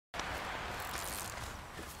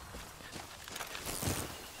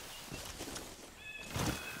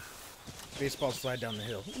Baseball slide down the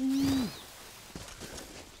hill.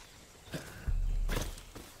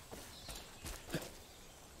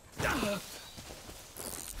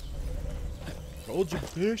 Told you,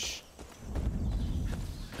 fish.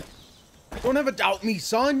 Don't ever doubt me,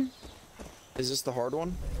 son. Is this the hard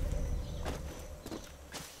one?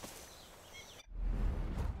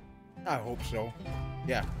 I hope so.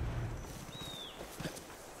 Yeah.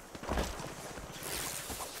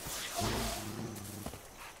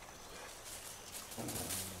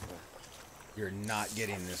 You're not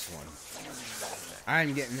getting this one.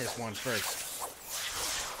 I'm getting this one first.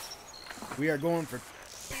 We are going for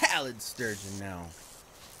pallid sturgeon now.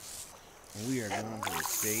 We are going for the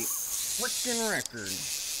state freaking record.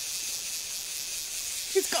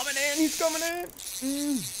 He's coming in. He's coming in.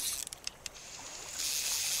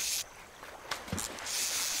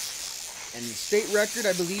 And the state record,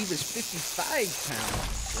 I believe, is 55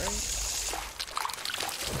 pounds, right?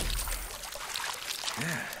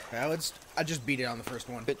 Pallads. I just beat it on the first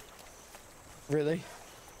one. Really?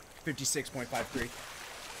 56.53.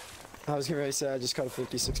 I was gonna say I just caught a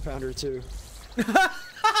 56-pounder too.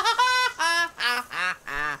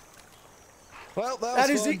 Well, that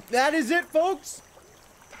is it, folks.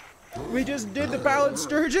 We just did the pallid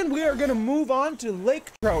sturgeon. We are gonna move on to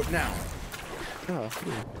lake trout now. Oh.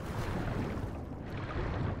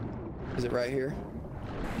 Is it right here?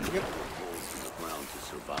 Yep.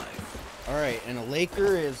 All right, and a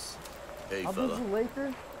laker is. Hey, how big is a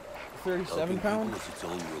laker? 37 pounds. Its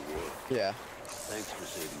own reward. Yeah. Thanks for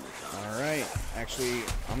saving the time. All right, actually,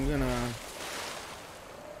 I'm gonna.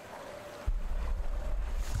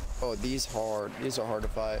 Oh, these are hard to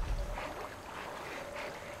fight.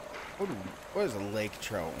 What does a lake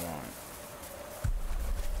trout want?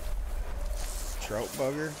 Trout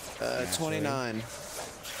bugger? 29.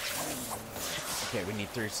 Okay, we need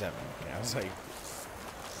 37. Okay, I was like,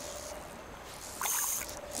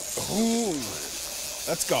 ooh,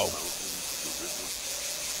 let's go.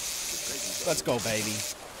 Let's go, baby.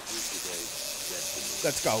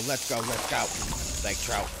 Let's go, let's go, let's go. Lake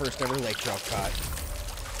trout, first ever lake trout caught.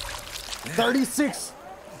 36.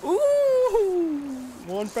 Ooh,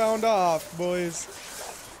 1 pound off, boys.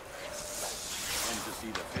 Come to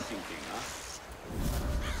see the fishing king, huh?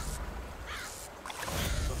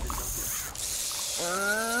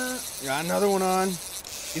 Got another one on.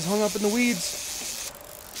 He's hung up in the weeds.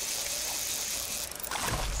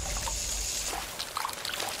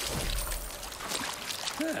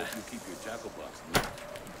 You keep your tackle box neat.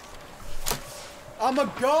 I'm a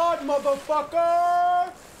god,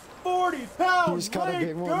 motherfucker! 40 pounds, He's caught a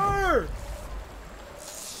big one. laker!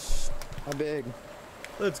 How big?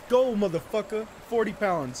 Let's go, motherfucker. 40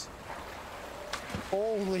 pounds.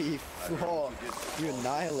 Holy fuck. You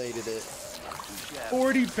annihilated it.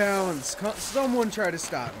 40 pounds. Someone try to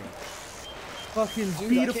stop me. Fucking Dude,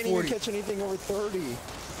 beat I a can't 40. even catch anything over 30.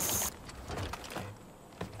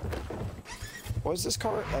 What's this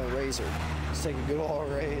car? A razor. Let's take a good old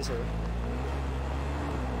razor.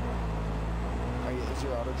 Is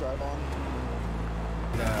your auto drive on?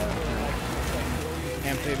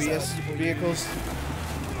 Amphibious vehicles.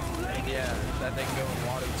 Yeah, that they can go in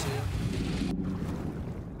water too.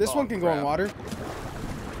 This one can go in water.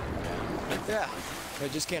 Yeah.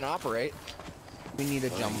 It just can't operate. We need a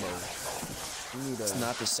jumbo. We need It's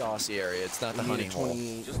not the saucy area. It's not the we honey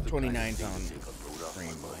need a hole. 29 pound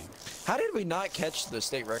frame. How did we not catch the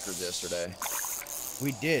state record yesterday?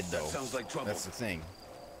 We did, though. Sounds like trouble. That's the thing.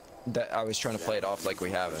 That I was trying to play it off like we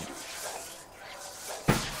haven't.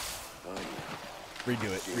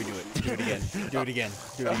 Redo it. Redo it. Do it again. Do it again.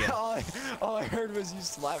 Do it again. all I heard was you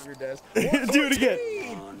slap your desk. Do it again.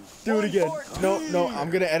 Do it again. 114. No, no,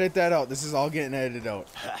 I'm gonna edit that out. This is all getting edited out.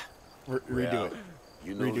 Redo it.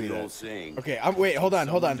 You know Redo the that. old saying. Okay, wait, hold on,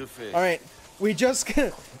 hold on. Someone to fish. All right, we're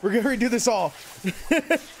gonna redo this all.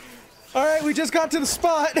 All right, we just got to the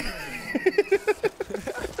spot.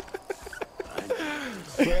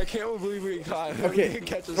 But I can't believe we caught him. Okay, We didn't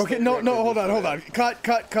catch a okay, state no, record hold on, this hold way.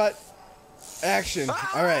 on. Cut. Action.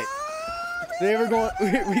 All right. They were going.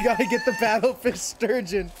 We gotta get the paddlefish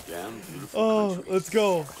sturgeon. Damn beautiful Oh, country. let's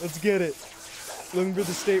go. Let's get it. Looking for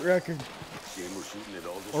the state record Shame we're shooting at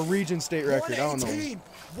all this. or region state record. I don't know.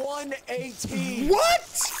 118.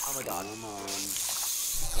 What? Oh my god. Come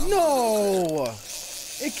on. No.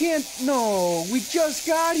 It can't. No. We just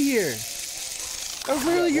got here. That was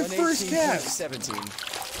literally your first cast. 17.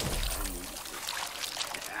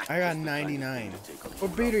 I got 99.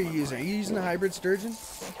 What bait are you using? Are you using the hybrid sturgeon?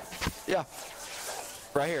 Yeah.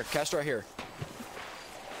 Right here. Cast right here.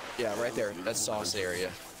 Yeah, right there. That's sauce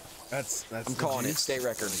area. That's. I'm calling it juice. state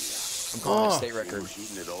record. I'm calling it state We're record.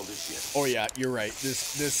 shooting at all this shit. Oh yeah, you're right.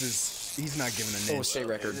 This is He's not giving an Oh, inch. state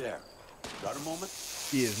record. There. Got a moment?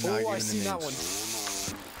 He is not Oh, giving I an see inch. that one.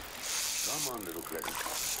 Come on, little critter.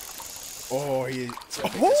 Oh, he. See how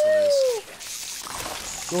big this one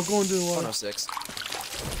is. Don't go into the water. 106.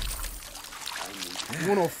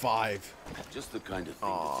 105. Just the kind of thing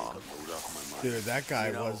to take a load off my mind. Dude, that guy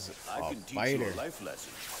You know, was I a can teach you fighter. a life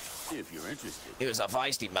lesson if you're interested. He was a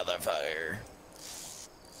feisty motherfucker.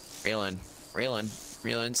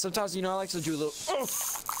 Reeling. Sometimes, you know, I like to do a little.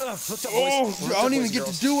 Lift up voice. Oh, Lift I up don't even voice, get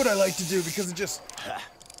girls. to do what I like to do because it's just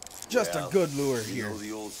Well, a good lure You here. know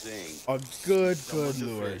the old saying. A good Someone to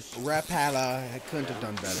lure. fish. Rapala, I couldn't have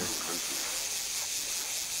done better.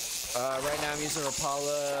 Right now I'm using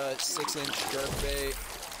Rapala 6-inch jerkbait.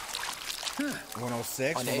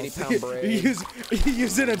 106. On 80 106. pound braid. You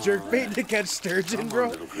using a jerkbait to catch sturgeon, Come bro?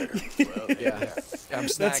 on, little critter. Well, Yeah. I'm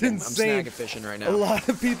snagging. That's insane. I'm snagging fishing right A now. lot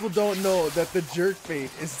of people don't know that the jerkbait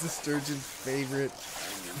is the sturgeon's favorite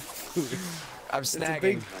food. I'm It's a snagging.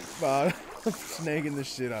 big spot. I'm snagging the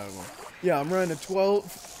shit out of them. Yeah, I'm running a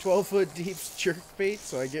 12-foot deep jerkbait,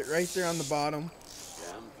 so I get right there on the bottom.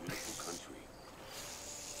 damn beautiful country.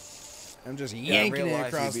 I'm just Yeah, in yanking real it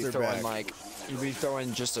life, across you'd be their throwing back. like, you'd be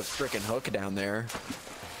throwing just a freaking hook down there.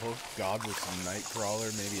 Oh God, with some night crawler,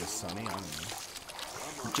 maybe a sunny. I don't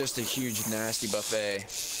know. Just a huge nasty buffet.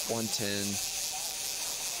 110.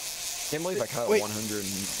 Can't believe I caught a Wait. 100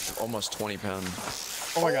 and almost 20 pound.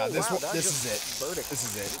 Oh my God, Oh, this wow, one, that this just is it. verdict. This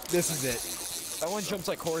is it. This is it. That one jumps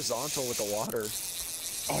like horizontal with the water.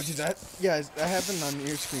 Oh, dude, that happened on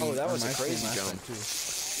your screen. Oh, that on was a my screen crazy last jump. time, too.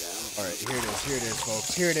 All right, here it is,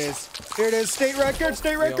 folks. Here it is. State record,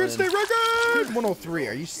 state record, state record. 103.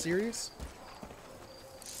 Are you serious?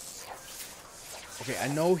 Okay, I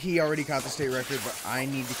know he already caught the state record, but I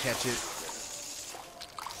need to catch it.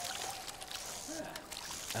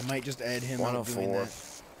 I might just add him on doing 104. that.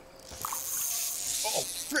 Oh,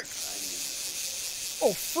 frick.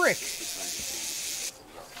 Oh, frick.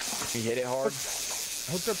 You hit it hard.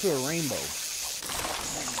 Hooked up to a rainbow.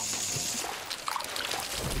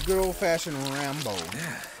 A good old-fashioned Rambo.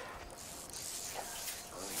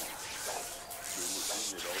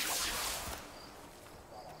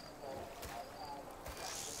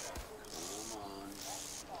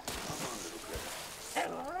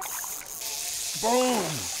 Boom!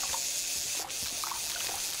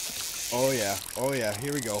 Oh yeah,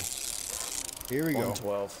 here we go. Here we go.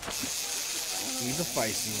 112. He's a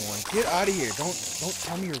feisty one. Get out of here. Don't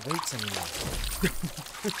tell me your weights anymore.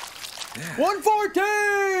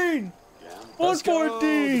 114! Let's go, the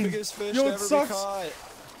 114! biggest fish Yo, to it ever be sucks. caught.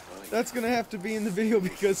 That's gonna have to be in the video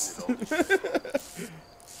because.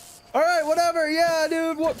 Alright, whatever. Yeah,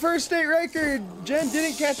 dude. What first state record? Jen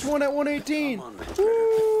didn't catch one at 118. Come on, little critter.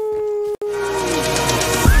 Woo!